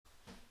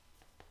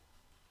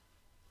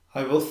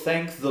I will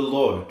thank the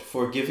Lord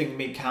for giving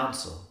me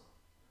counsel.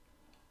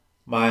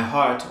 My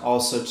heart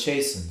also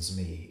chastens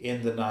me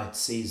in the night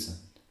season.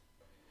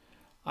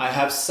 I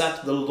have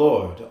set the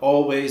Lord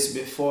always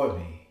before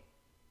me.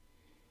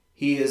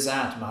 He is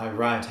at my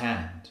right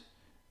hand,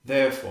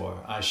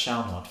 therefore I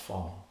shall not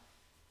fall.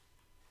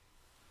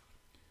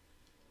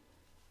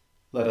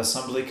 Let us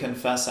humbly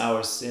confess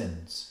our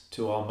sins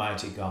to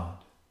Almighty God.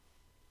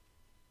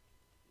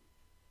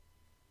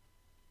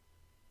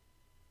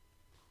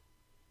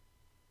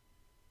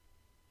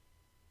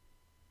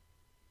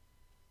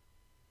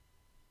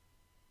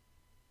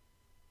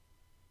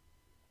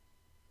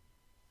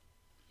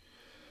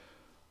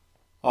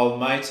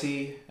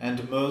 Almighty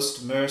and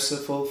most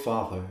merciful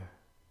Father,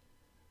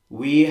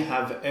 we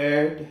have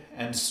erred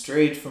and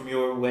strayed from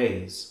your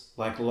ways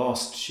like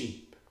lost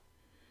sheep.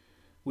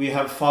 We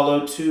have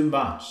followed too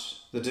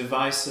much the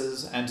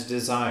devices and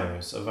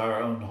desires of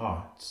our own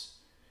hearts.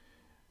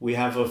 We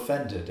have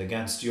offended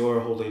against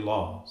your holy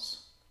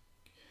laws.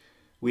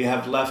 We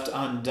have left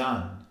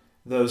undone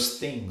those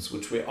things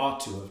which we ought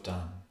to have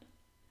done,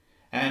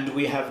 and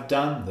we have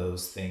done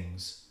those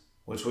things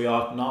which we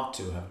ought not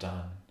to have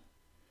done.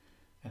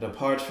 And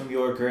apart from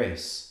your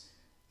grace,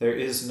 there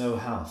is no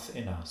health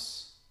in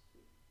us.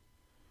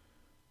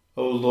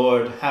 O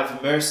Lord,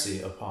 have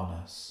mercy upon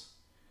us.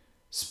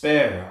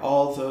 Spare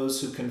all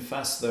those who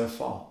confess their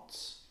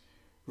faults.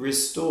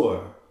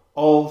 Restore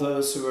all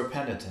those who are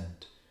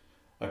penitent,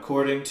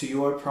 according to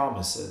your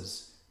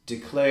promises,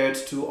 declared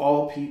to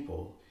all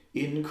people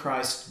in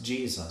Christ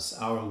Jesus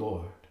our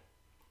Lord.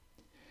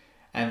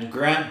 And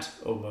grant,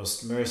 O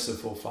most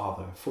merciful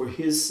Father, for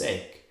his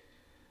sake,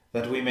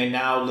 that we may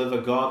now live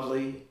a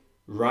godly,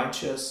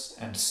 righteous,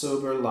 and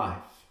sober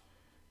life,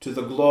 to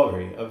the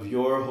glory of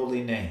your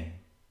holy name.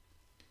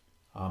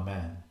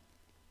 Amen.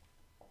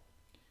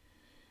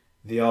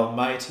 The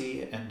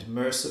Almighty and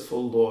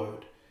merciful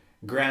Lord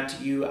grant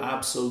you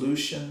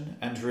absolution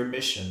and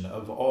remission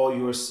of all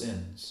your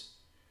sins,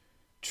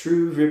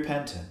 true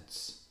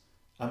repentance,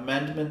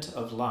 amendment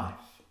of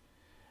life,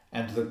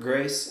 and the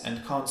grace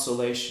and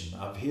consolation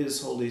of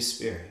his Holy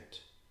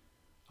Spirit.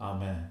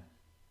 Amen.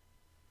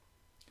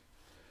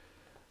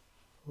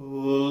 O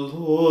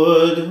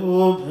Lord,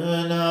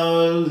 open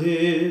our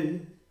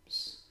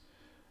lips,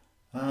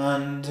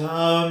 and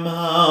our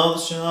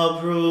mouth shall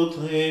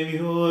proclaim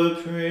your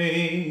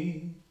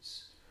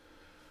praise.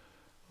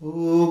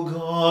 O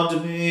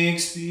God, make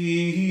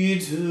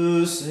speed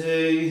to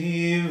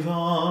save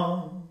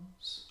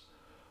us.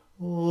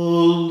 O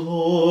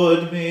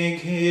Lord, make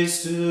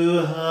haste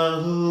to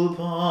help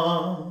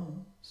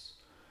us.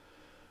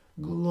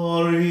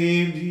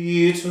 Glory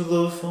be to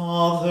the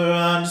Father,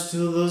 and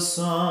to the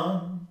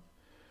Son,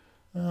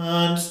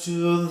 and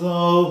to the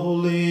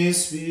Holy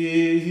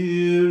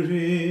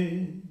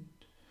Spirit,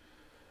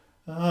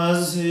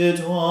 as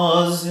it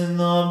was in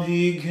the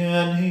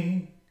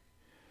beginning,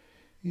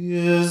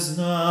 is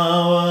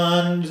now,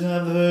 and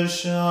ever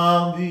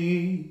shall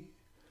be,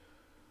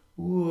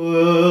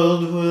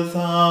 world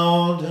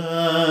without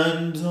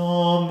end.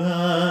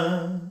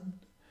 Amen.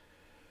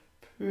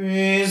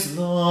 Praise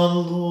the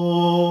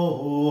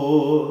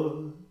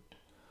Lord.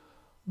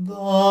 The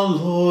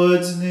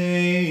Lord's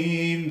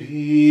name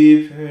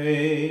be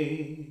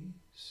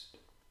praised.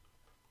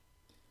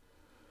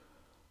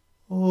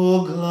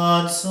 O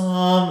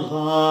gladsome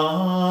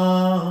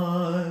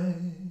light,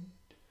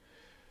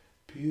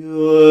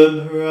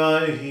 pure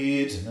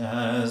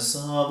brightness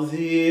of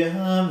the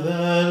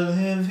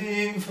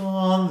ever-living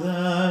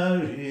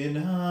Father in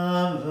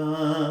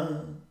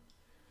heaven,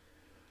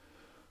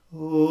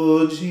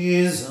 O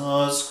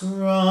Jesus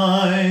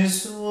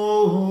Christ,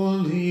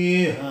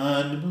 holy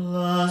and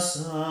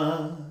blessed,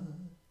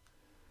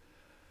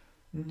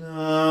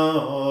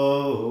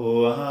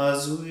 now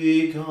as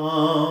we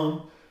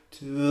come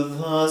to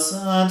the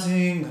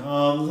setting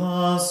of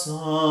the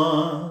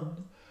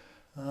sun,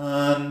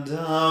 and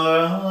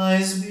our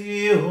eyes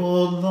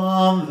behold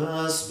the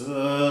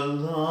vesper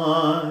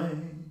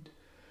light,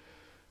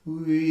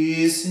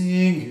 we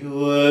sing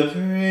your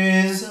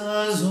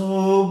praises,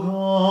 O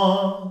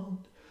God,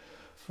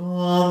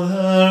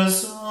 Father,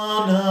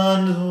 Son,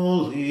 and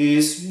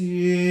Holy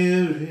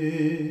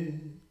Spirit.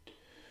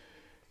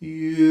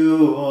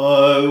 You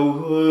are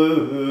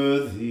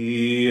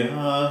worthy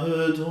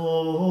at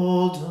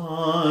all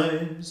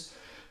times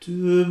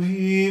to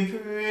be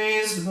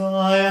praised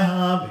by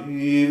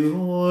happy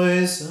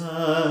voices.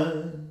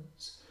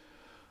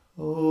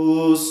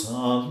 O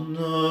Son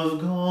of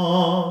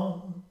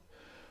God,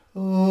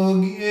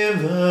 O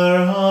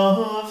Giver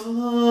of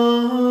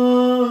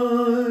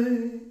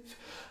life,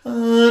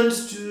 and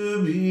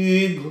to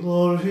be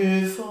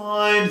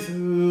glorified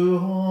through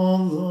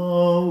all the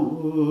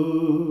world.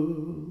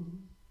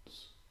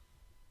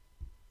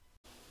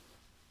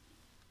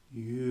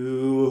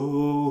 You,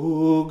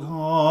 O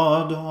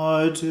God,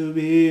 are to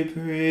be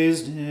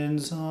praised in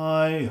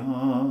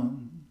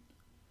Zion,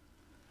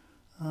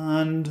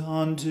 and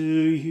unto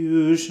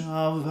you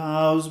shall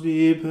vows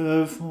be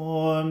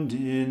performed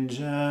in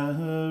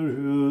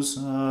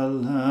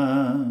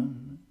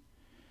Jerusalem.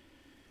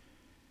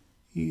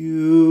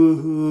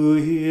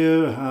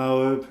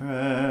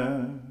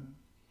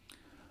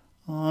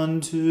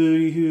 unto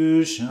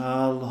you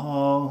shall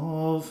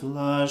all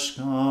flesh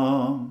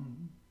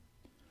come.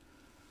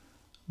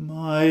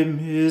 My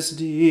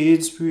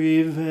misdeeds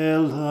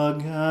prevail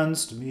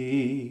against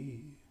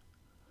me.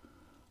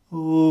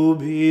 O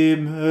be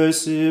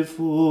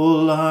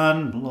merciful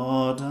and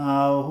blot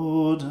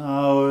out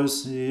our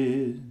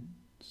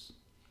sins.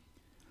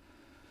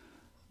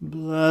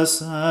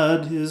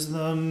 Blessed is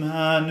the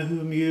man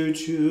whom you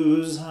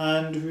choose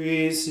and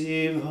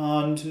receive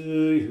unto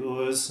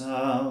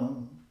yourself.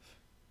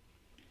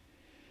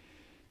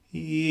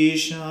 He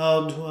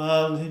shall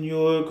dwell in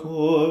your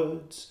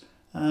courts,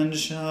 and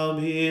shall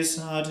be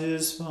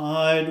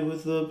satisfied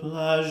with the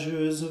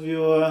pleasures of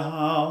your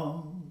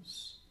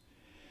house,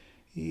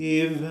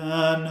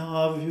 even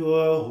of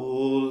your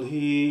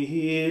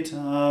holy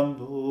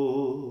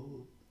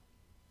temple.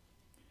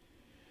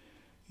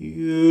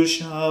 You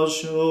shall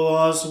show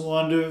us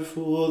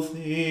wonderful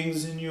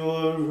things in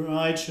your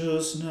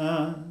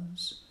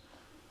righteousness,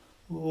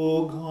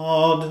 O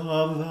God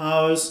of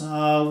our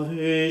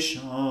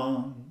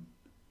salvation.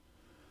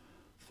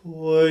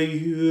 For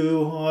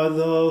you are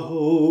the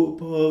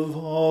hope of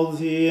all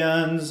the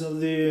ends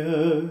of the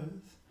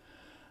earth,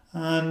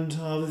 and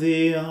of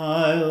the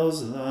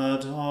isles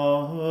that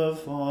are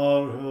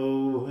far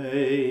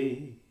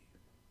away.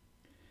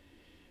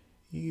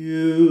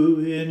 You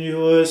in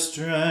your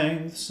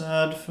strength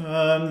set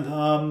firm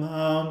the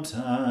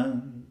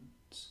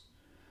mountains,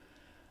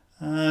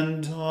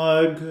 and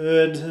are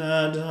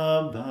girded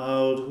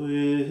about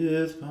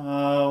with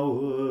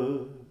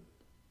power.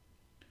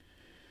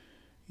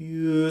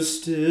 You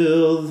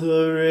still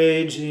the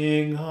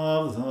raging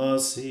of the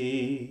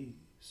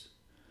seas,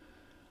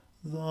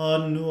 the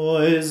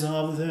noise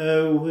of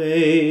their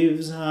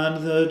waves,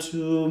 and the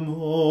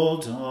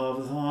tumult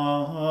of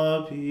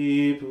the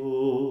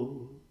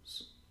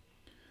peoples.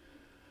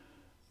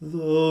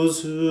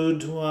 Those who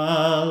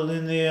dwell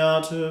in the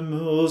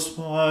uttermost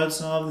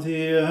parts of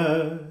the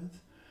earth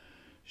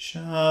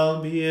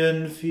shall be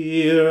in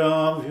fear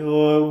of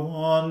your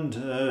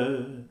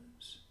wonders.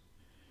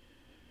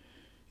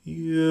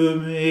 You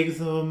make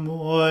the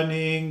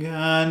morning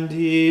and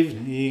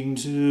evening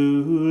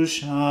to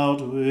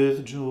shout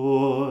with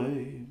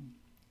joy.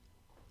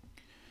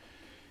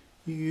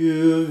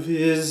 You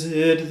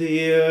visit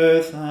the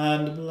earth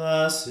and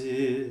bless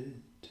it.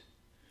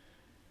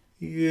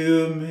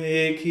 You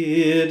make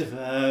it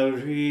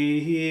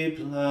very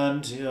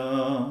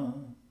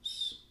plenteous.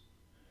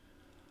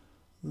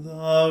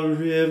 The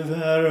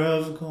river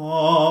of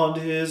God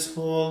is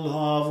full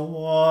of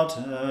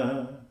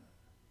water.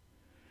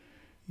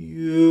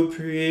 You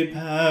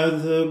prepare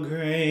the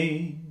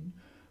grain,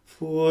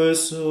 for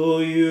so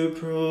you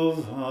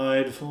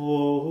provide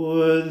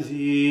for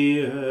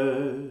the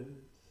earth.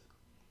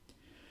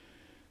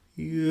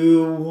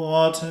 You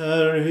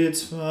water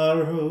its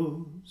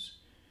furrows.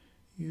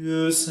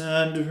 You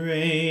send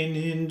rain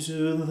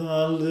into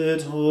the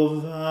little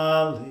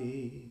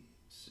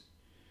valleys.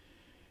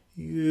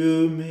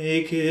 You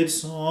make it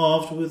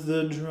soft with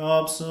the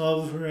drops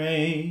of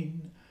rain,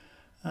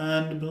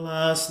 and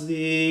bless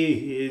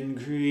the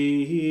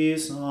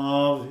increase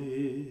of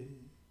it.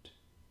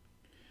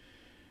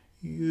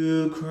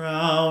 You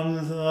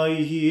crown the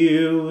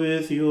year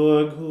with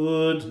your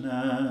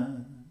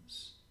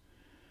goodness,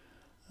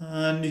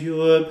 and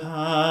your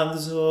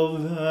paths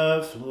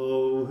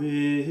overflow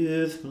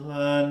with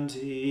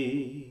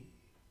plenty.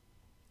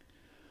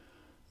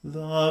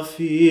 The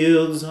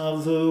fields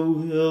of the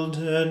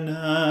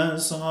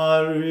wilderness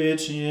are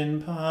rich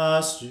in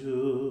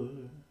pasture,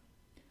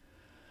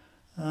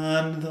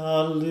 and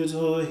the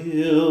little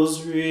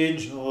hills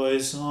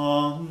rejoice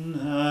on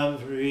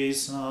every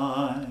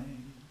side.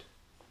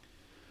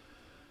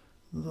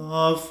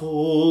 The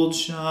fold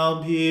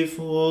shall be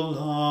full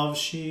of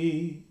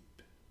sheep.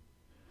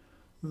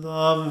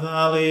 The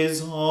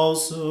valleys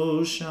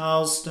also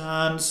shall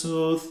stand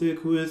so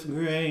thick with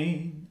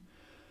grain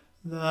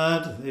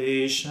that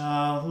they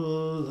shall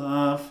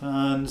laugh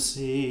and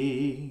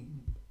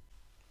sing.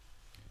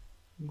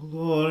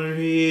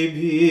 Glory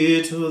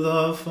be to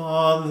the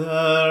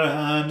Father,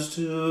 and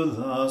to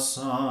the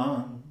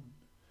Son,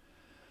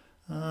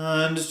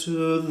 and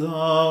to the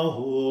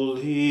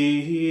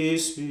Holy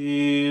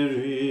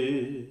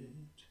Spirit,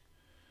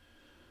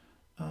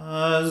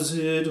 as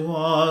it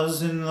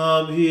was in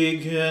the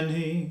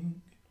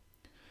beginning,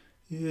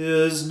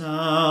 is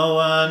now,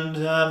 and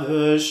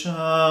ever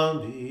shall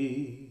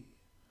be,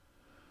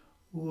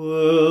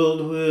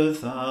 world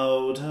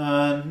without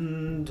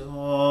end.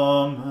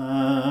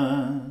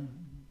 Amen.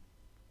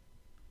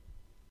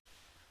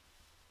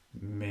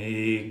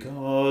 May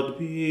God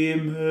be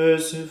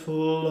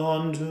merciful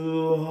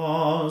unto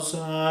us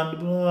and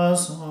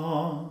bless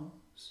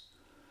us,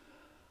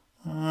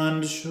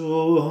 and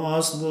show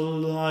us the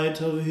light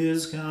of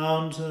his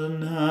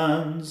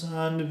countenance,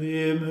 and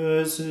be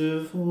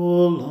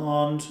merciful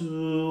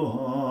unto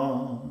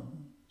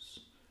us.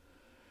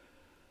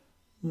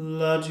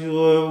 Let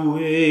your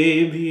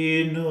way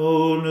be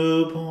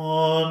known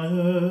upon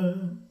earth,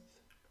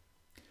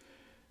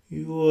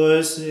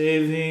 your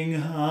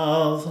saving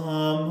health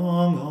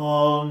among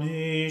all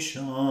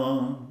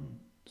nations.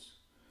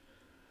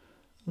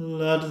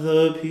 Let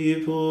the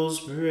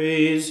peoples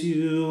praise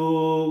you,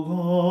 O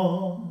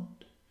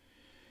God.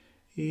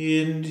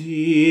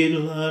 Indeed,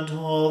 let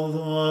all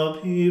the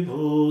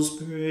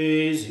peoples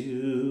praise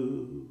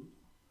you.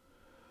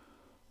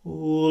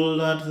 O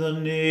let the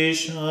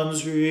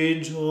nations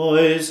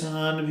rejoice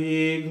and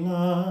be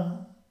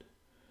glad,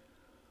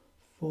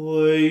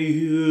 for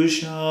you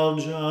shall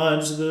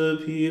judge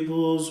the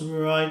peoples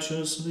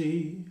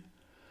righteously,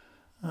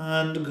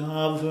 and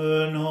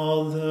govern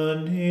all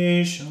the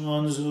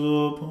nations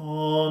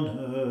upon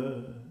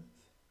earth.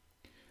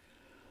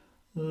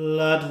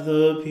 Let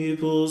the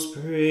peoples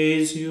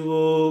praise you,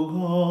 O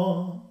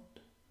God.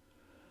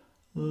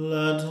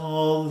 Let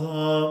all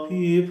the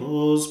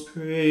peoples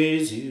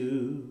praise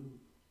you.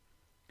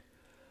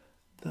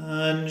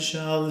 Then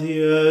shall the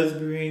earth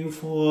bring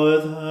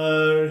forth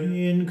her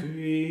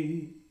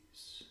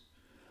increase,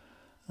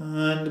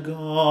 and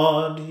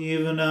God,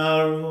 even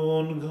our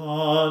own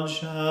God,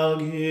 shall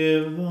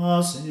give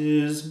us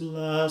his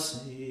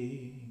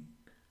blessing.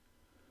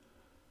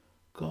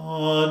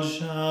 God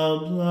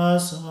shall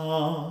bless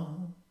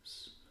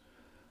us,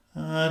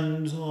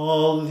 and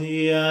all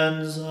the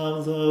ends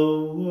of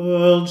the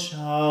world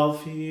shall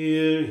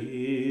fear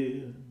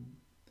him.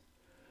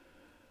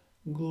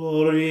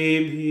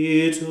 Glory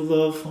be to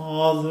the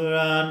Father,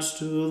 and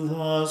to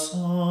the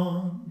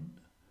Son,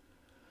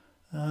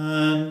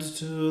 and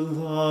to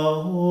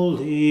the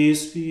Holy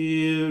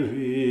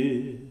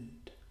Spirit,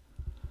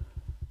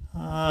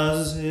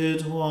 as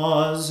it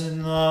was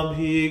in the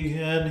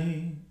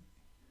beginning,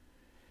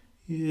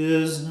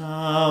 is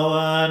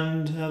now,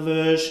 and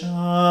ever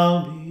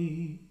shall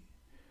be,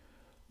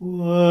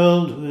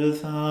 world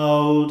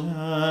without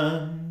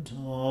end.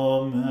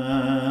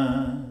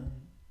 Amen.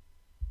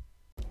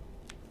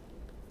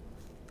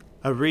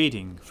 A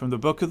reading from the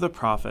book of the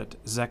prophet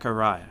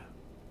Zechariah.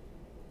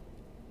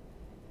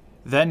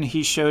 Then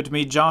he showed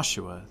me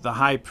Joshua, the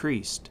high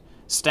priest,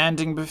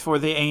 standing before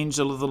the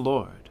angel of the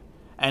Lord,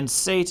 and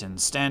Satan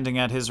standing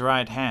at his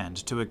right hand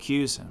to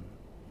accuse him.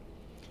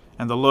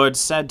 And the Lord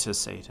said to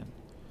Satan,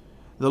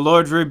 The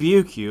Lord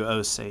rebuke you,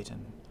 O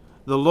Satan.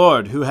 The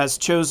Lord, who has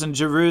chosen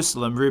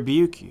Jerusalem,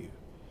 rebuke you.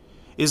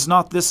 Is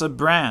not this a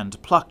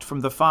brand plucked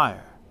from the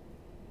fire?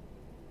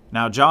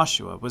 Now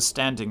Joshua was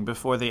standing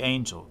before the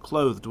angel,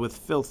 clothed with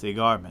filthy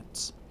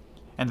garments.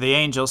 And the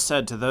angel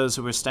said to those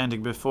who were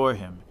standing before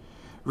him,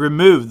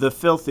 Remove the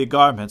filthy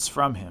garments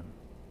from him.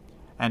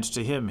 And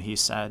to him he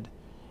said,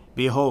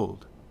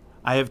 Behold,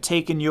 I have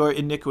taken your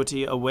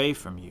iniquity away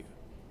from you,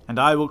 and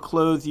I will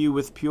clothe you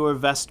with pure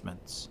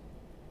vestments.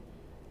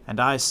 And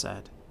I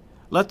said,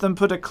 Let them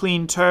put a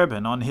clean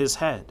turban on his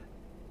head.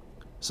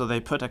 So they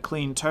put a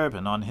clean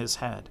turban on his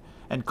head,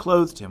 and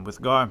clothed him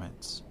with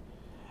garments.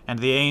 And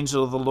the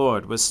angel of the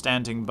Lord was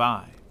standing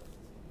by.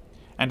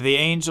 And the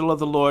angel of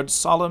the Lord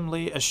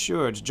solemnly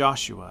assured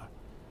Joshua,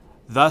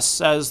 Thus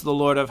says the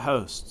Lord of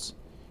hosts,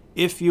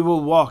 If you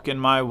will walk in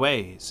my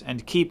ways,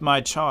 and keep my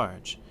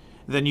charge,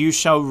 then you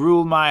shall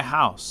rule my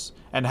house,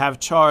 and have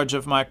charge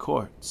of my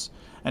courts,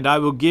 and I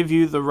will give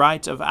you the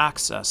right of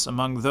access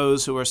among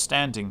those who are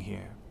standing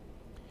here.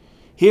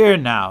 Hear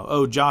now,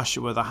 O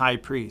Joshua the high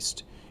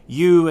priest,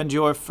 you and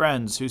your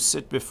friends who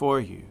sit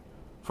before you,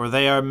 for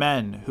they are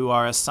men who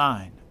are a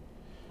sign.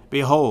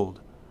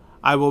 Behold,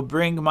 I will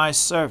bring my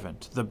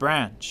servant, the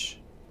branch.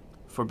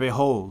 For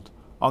behold,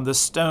 on the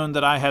stone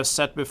that I have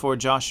set before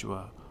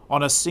Joshua,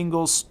 on a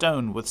single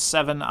stone with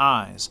 7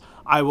 eyes,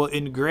 I will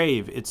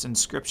engrave its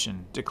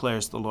inscription,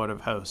 declares the Lord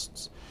of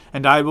hosts,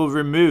 and I will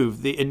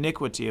remove the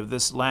iniquity of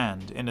this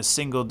land in a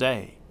single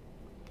day.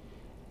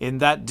 In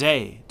that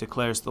day,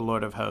 declares the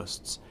Lord of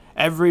hosts,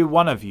 every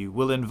one of you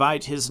will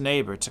invite his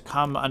neighbor to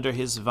come under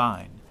his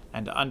vine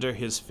and under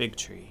his fig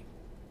tree.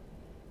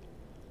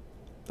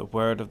 The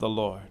word of the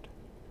Lord.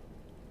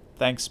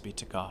 Thanks be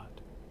to God.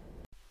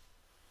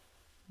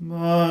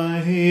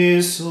 My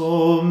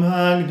soul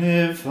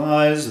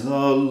magnifies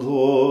the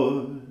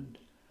Lord,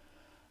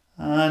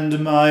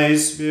 and my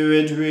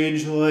spirit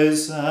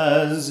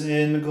rejoices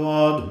in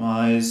God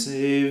my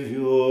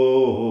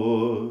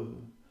Saviour.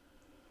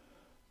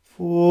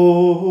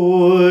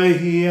 For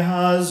he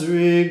has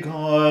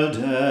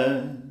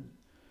regarded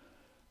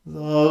the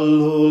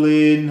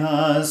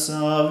lowliness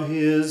of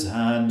his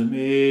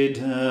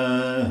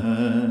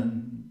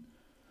handmaiden.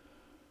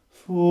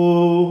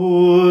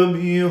 For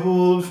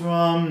behold,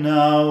 from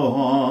now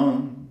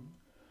on,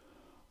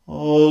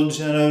 all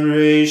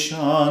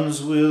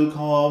generations will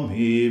call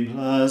me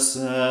blessed.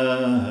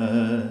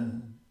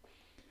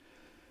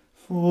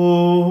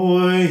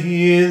 For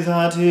he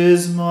that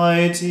is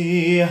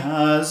mighty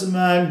has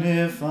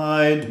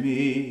magnified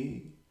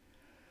me,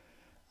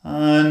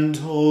 and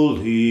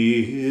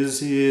holy is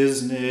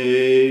his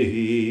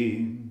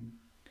name.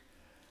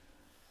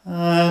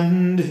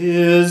 And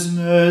his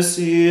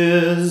mercy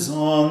is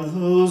on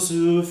those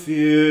who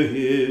fear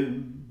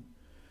him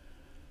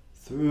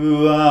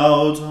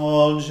throughout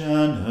all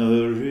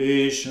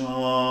generations.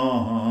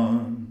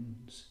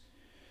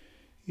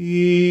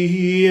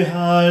 He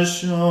has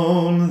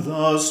shown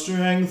the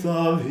strength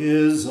of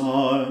his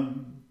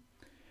arm.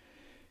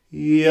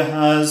 He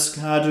has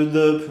scattered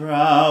the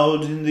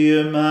proud in the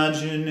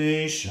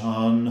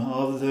imagination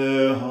of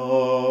their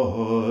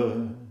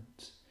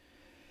hearts.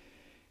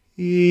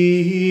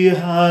 He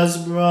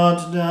has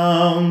brought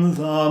down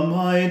the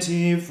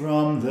mighty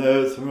from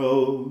their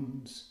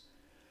thrones,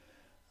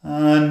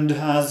 and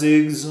has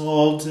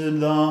exalted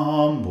the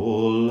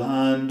humble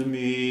and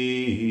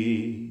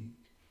meek.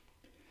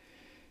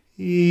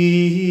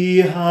 He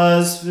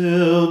has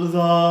filled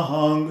the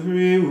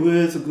hungry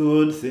with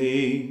good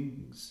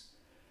things,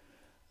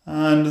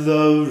 and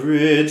the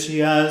rich he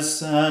has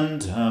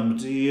sent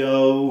empty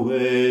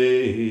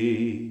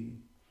away.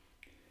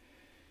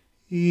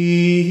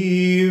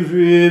 He,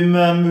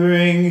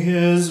 remembering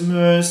his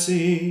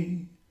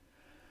mercy,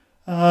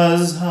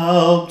 has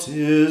helped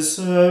his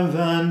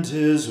servant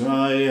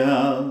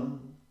Israel,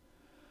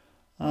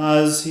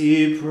 as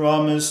he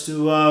promised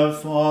to our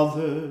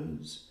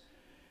fathers,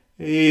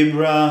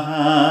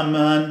 Abraham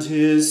and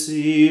his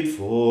seed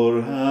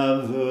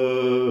forever.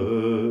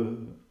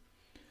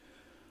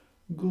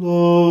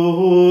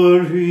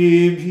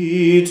 Glory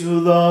be to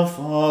the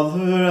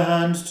Father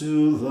and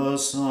to the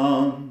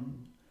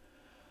Son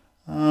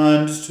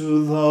and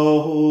to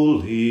the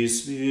Holy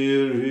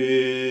Spirit,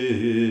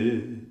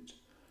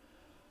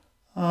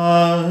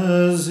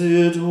 as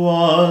it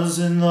was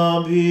in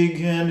the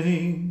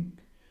beginning,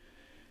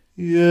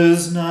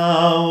 is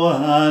now,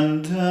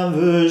 and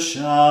ever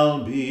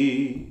shall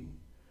be,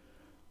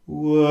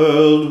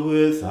 world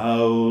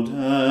without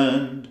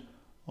end.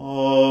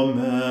 Amen.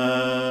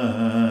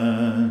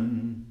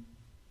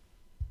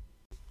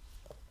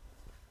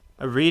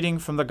 A reading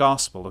from the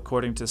Gospel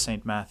according to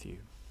St.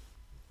 Matthew.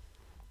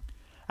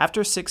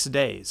 After 6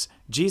 days,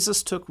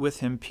 Jesus took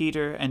with him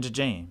Peter and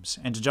James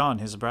and John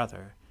his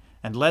brother,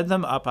 and led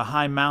them up a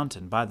high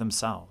mountain by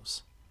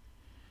themselves.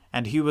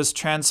 And he was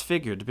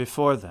transfigured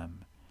before them,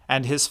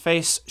 and his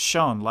face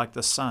shone like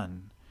the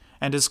sun,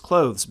 and his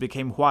clothes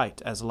became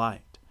white as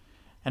light.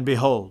 And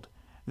behold,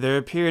 there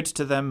appeared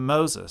to them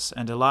Moses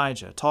and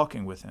Elijah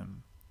talking with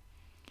him.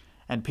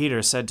 And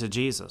Peter said to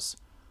Jesus,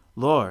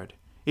 Lord,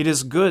 it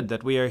is good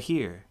that we are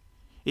here.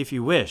 If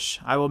you wish,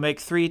 I will make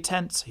 3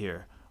 tents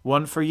here,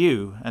 one for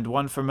you, and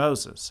one for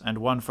Moses, and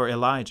one for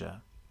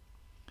Elijah.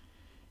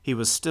 He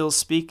was still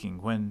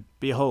speaking when,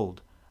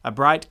 behold, a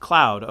bright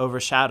cloud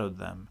overshadowed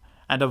them,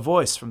 and a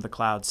voice from the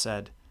cloud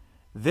said,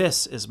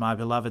 This is my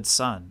beloved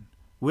Son,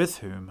 with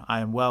whom I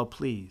am well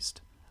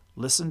pleased.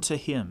 Listen to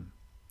him.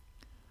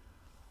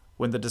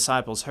 When the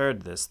disciples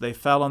heard this, they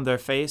fell on their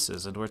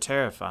faces and were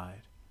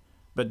terrified.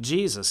 But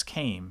Jesus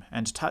came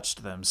and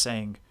touched them,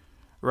 saying,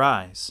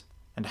 Rise,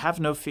 and have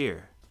no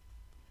fear.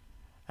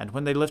 And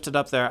when they lifted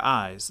up their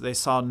eyes, they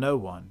saw no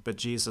one but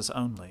Jesus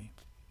only.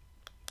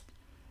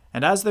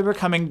 And as they were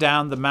coming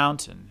down the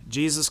mountain,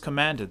 Jesus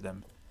commanded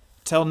them,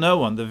 Tell no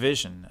one the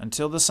vision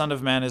until the Son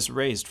of Man is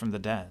raised from the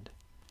dead.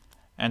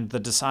 And the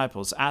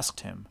disciples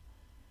asked him,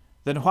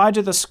 Then why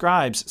do the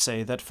scribes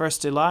say that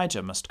first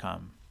Elijah must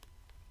come?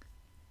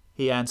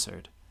 He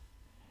answered,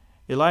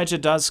 Elijah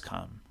does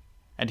come,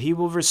 and he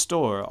will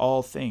restore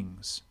all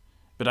things.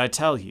 But I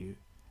tell you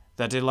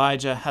that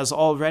Elijah has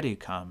already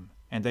come,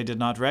 and they did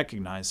not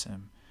recognize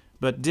him,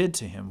 but did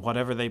to him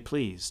whatever they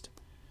pleased.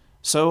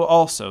 So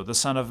also the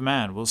Son of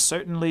Man will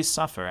certainly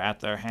suffer at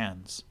their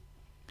hands.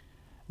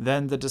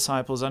 Then the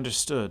disciples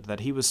understood that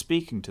he was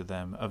speaking to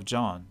them of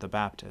John the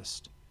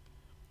Baptist.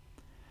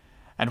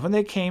 And when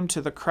they came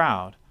to the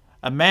crowd,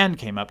 a man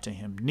came up to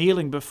him,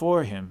 kneeling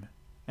before him,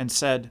 and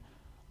said,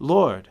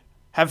 Lord,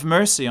 have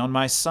mercy on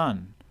my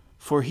son,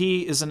 for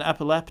he is an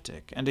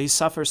epileptic, and he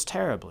suffers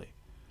terribly.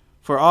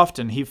 For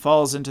often he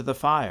falls into the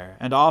fire,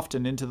 and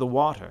often into the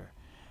water.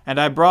 And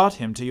I brought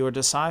him to your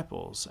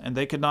disciples, and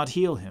they could not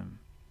heal him.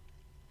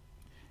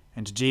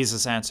 And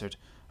Jesus answered,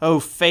 O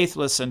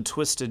faithless and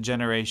twisted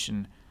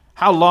generation,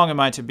 how long am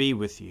I to be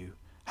with you?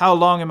 How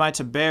long am I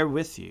to bear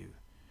with you?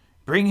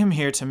 Bring him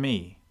here to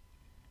me.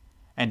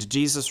 And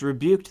Jesus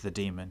rebuked the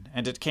demon,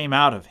 and it came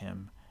out of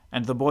him,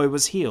 and the boy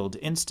was healed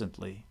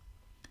instantly.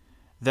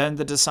 Then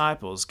the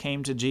disciples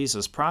came to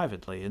Jesus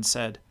privately and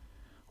said,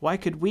 Why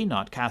could we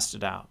not cast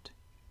it out?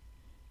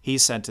 He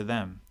said to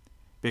them,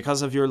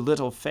 Because of your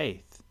little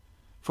faith.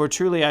 For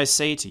truly I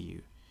say to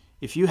you,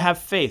 if you have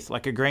faith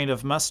like a grain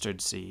of mustard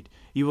seed,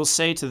 you will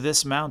say to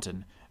this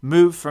mountain,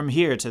 Move from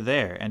here to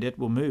there, and it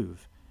will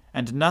move,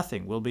 and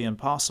nothing will be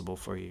impossible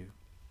for you.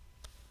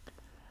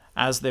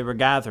 As they were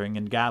gathering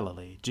in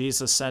Galilee,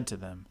 Jesus said to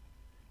them,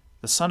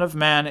 The Son of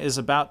Man is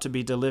about to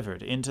be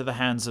delivered into the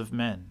hands of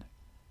men,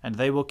 and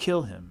they will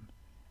kill him,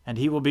 and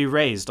he will be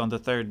raised on the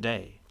 3rd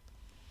day.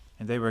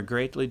 And they were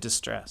greatly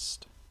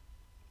distressed.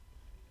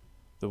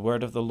 The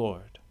word of the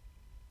Lord.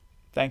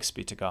 Thanks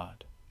be to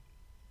God.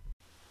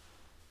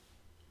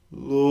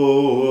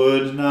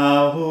 Lord,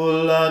 now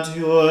let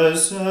your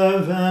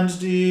servant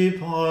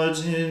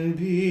depart in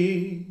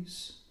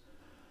peace,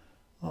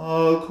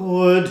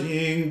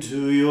 according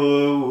to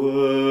your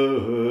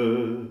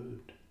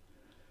word.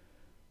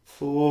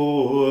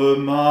 For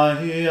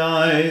my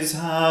eyes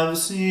have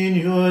seen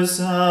your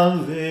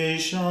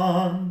salvation,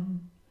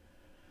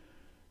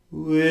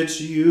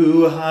 which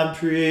you have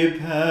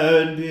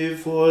prepared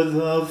before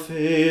the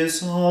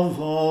face of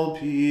all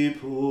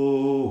people,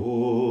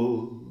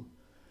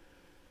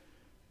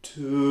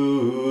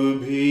 to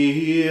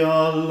be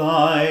a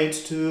light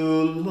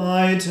to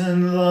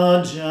lighten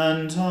the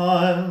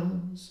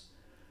Gentiles,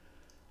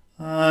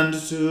 and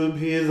to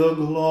be the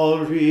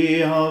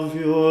glory of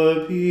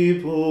your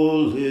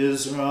people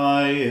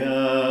Israel.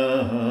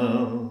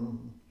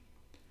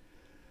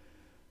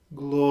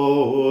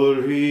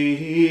 Glory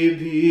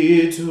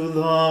be to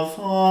the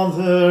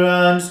Father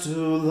and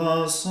to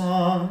the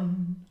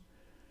Son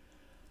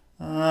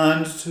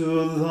and to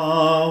the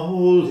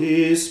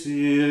Holy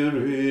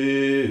Spirit,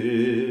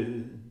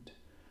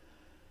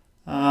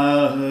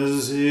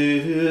 as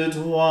it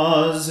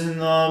was in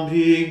the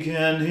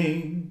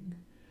beginning,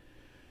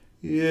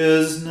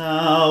 is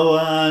now,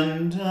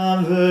 and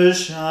ever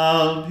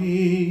shall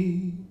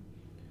be,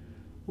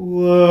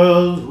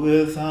 world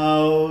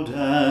without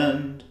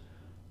end.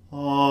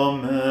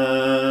 Amen.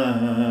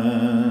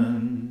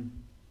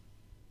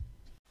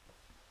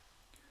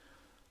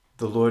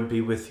 The Lord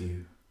be with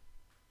you.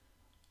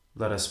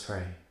 Let us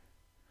pray.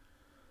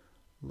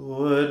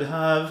 Lord,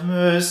 have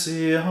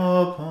mercy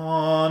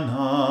upon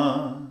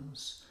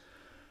us.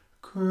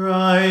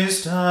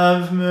 Christ,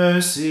 have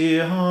mercy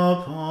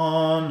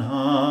upon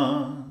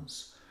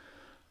us.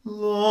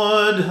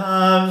 Lord,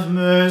 have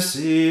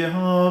mercy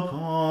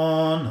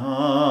upon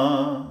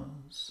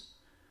us.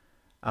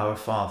 Our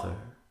Father,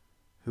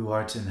 who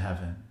art in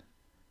heaven,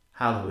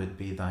 hallowed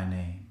be thy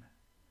name.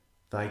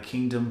 Thy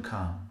kingdom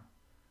come,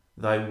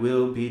 thy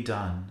will be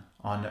done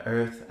on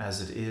earth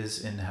as it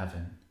is in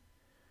heaven.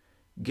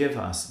 Give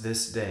us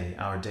this day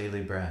our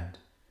daily bread,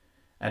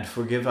 and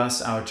forgive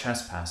us our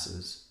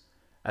trespasses,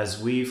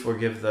 as we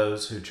forgive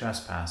those who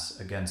trespass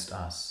against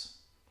us.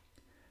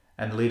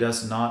 And lead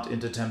us not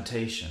into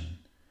temptation,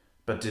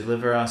 but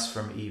deliver us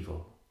from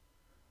evil.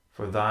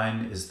 For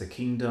thine is the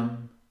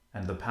kingdom,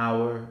 and the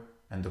power,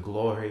 and the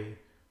glory,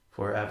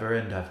 forever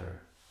and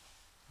ever.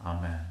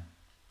 Amen.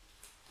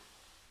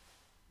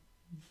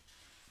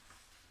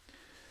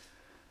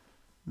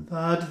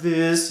 That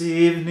this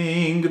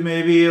evening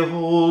may be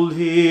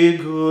wholly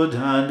good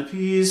and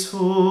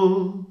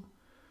peaceful,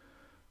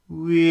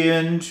 we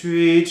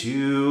entreat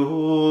you,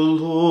 O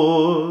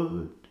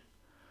Lord,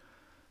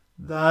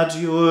 that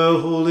your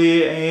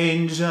holy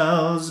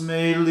angels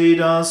may lead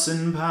us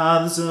in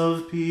paths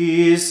of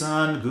peace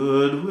and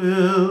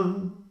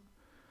goodwill.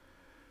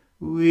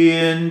 We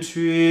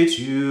entreat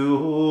you,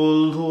 O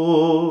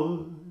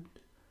Lord,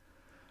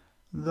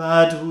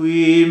 that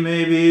we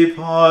may be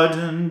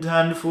pardoned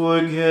and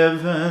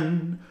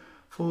forgiven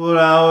for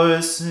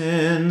our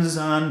sins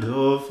and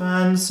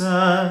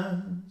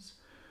offenses.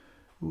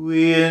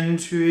 We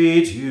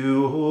entreat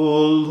you,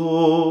 O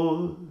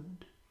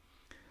Lord,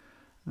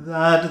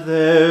 that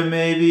there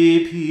may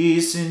be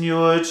peace in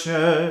your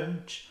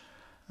church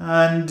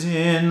and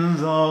in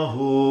the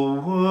whole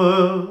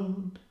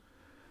world.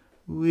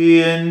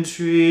 We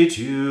entreat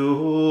you,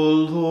 O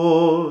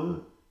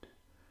Lord,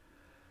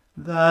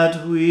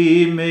 that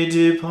we may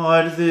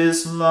depart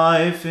this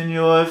life in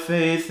your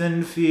faith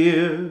and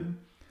fear,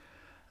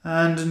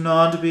 and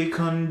not be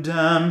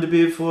condemned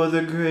before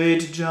the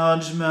great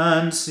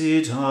judgment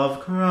seat of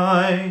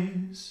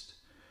Christ.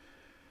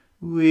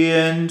 We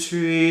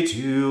entreat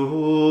you,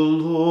 O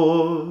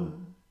Lord,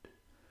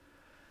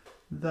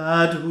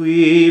 that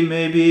we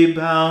may be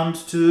bound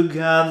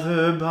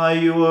together by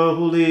your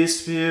Holy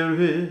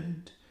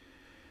Spirit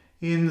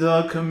in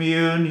the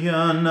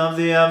communion of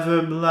the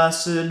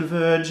ever-blessed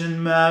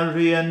Virgin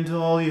Mary and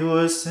all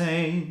your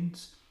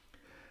saints,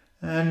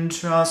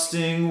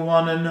 entrusting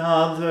one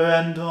another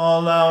and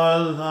all our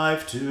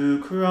life to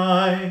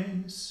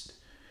Christ.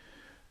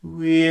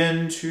 We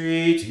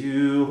entreat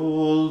you,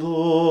 O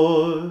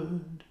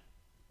Lord.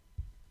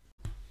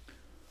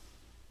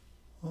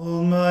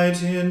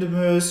 Almighty and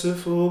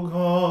merciful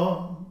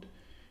God,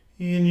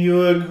 in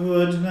your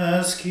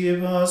goodness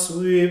keep us,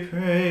 we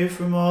pray,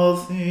 from all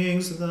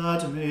things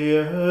that may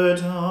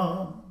hurt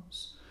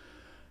us,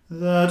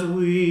 that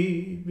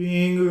we,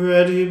 being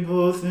ready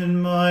both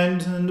in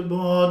mind and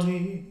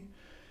body,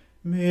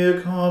 may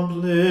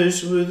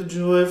accomplish with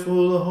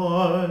joyful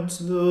hearts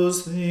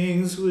those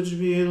things which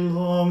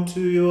belong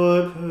to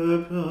your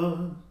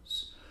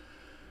purpose.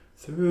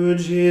 Through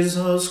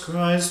Jesus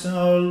Christ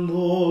our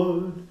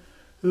Lord,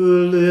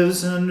 who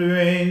lives and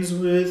reigns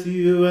with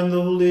you and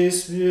the Holy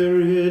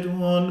Spirit,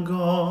 one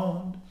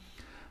God,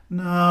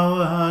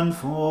 now and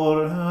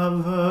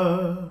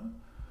forever.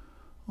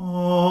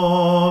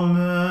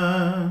 Amen.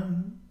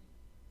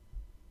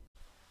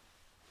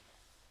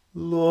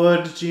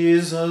 Lord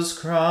Jesus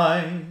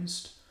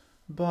Christ,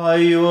 by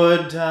your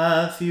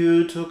death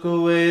you took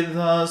away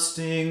the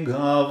sting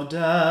of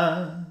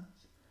death.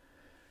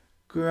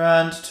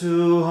 Grant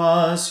to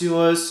us,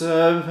 your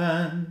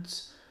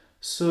servants,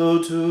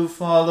 so to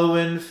follow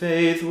in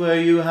faith where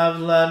you have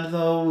led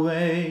the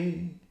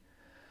way,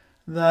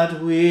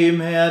 that we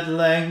may at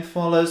length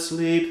fall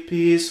asleep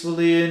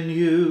peacefully in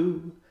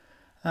you,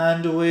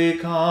 and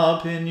wake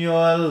up in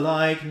your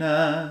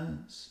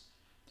likeness.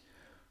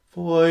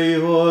 For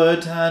your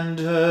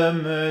tender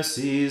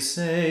mercy's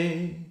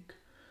sake.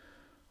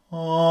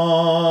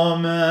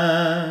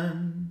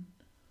 Amen.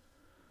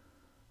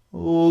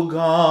 O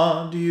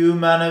God, you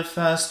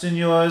manifest in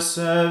your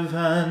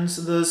servants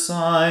the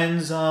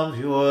signs of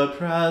your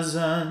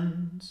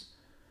presence.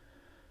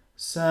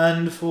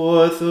 Send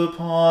forth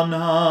upon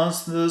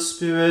us the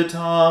Spirit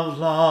of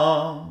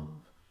love,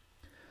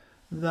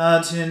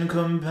 that in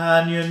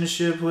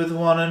companionship with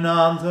one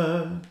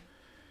another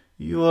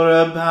your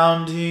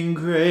abounding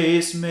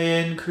grace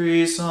may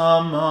increase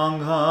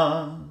among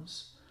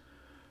us.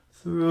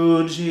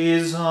 Through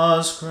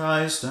Jesus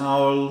Christ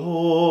our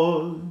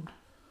Lord.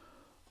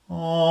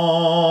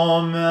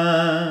 Amen.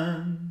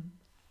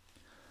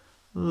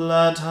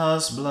 Let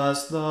us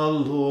bless the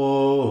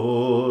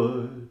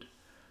Lord.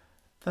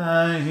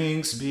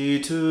 Thanks be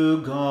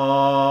to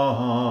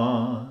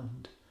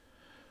God.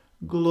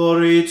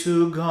 Glory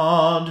to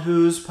God,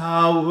 whose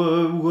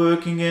power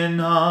working in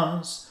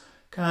us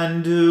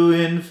can do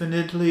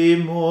infinitely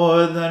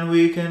more than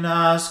we can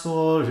ask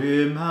or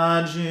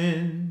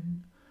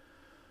imagine.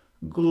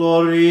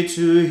 Glory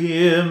to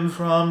him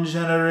from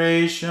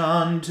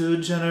generation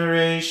to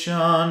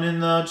generation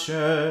in the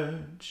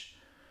Church,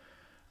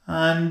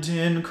 and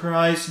in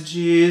Christ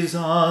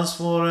Jesus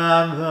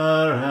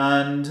forever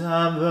and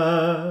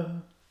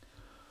ever.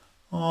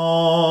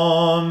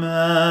 Amen.